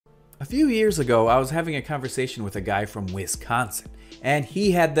few years ago, I was having a conversation with a guy from Wisconsin, and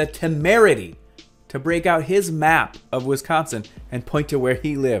he had the temerity to break out his map of Wisconsin and point to where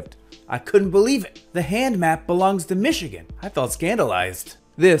he lived. I couldn't believe it. The hand map belongs to Michigan. I felt scandalized.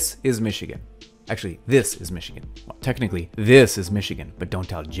 This is Michigan. Actually, this is Michigan. Well, technically, this is Michigan, but don't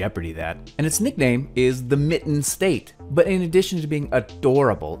tell Jeopardy that. And its nickname is the Mitten State. But in addition to being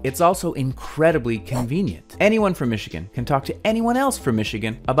adorable, it's also incredibly convenient. Anyone from Michigan can talk to anyone else from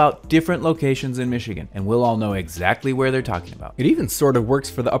Michigan about different locations in Michigan, and we'll all know exactly where they're talking about. It even sort of works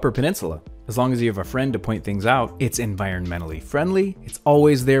for the Upper Peninsula. As long as you have a friend to point things out, it's environmentally friendly, it's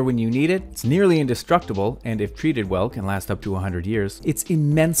always there when you need it, it's nearly indestructible, and if treated well, can last up to 100 years. It's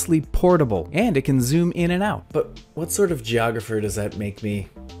immensely portable, and it can zoom in and out. But what sort of geographer does that make me?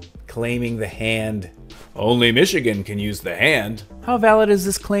 Claiming the hand. Only Michigan can use the hand. How valid is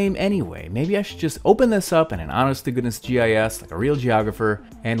this claim anyway? Maybe I should just open this up in an honest-to-goodness GIS like a real geographer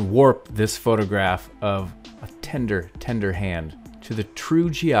and warp this photograph of a tender, tender hand to the true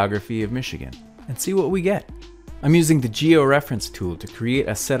geography of Michigan and see what we get. I'm using the georeference tool to create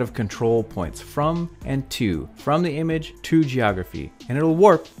a set of control points from the image to geography, and it'll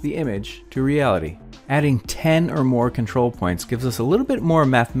warp the image to reality. Adding 10 or more control points gives us a little bit more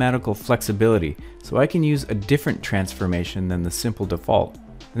mathematical flexibility, so I can use a different transformation than the simple default.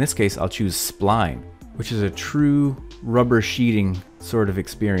 In this case, I'll choose spline, which is a true rubber sheeting sort of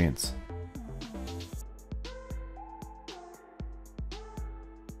experience.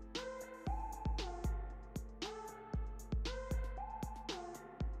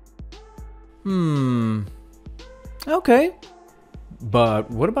 Okay. But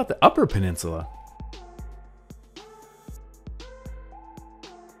what about the Upper Peninsula?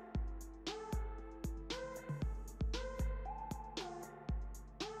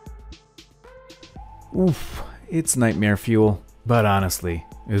 Oof, it's nightmare fuel. But honestly,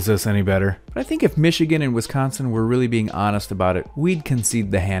 is this any better? But I think if Michigan and Wisconsin were really being honest about it, we'd concede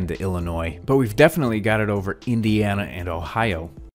the hand to Illinois. But we've definitely got it over Indiana and Ohio.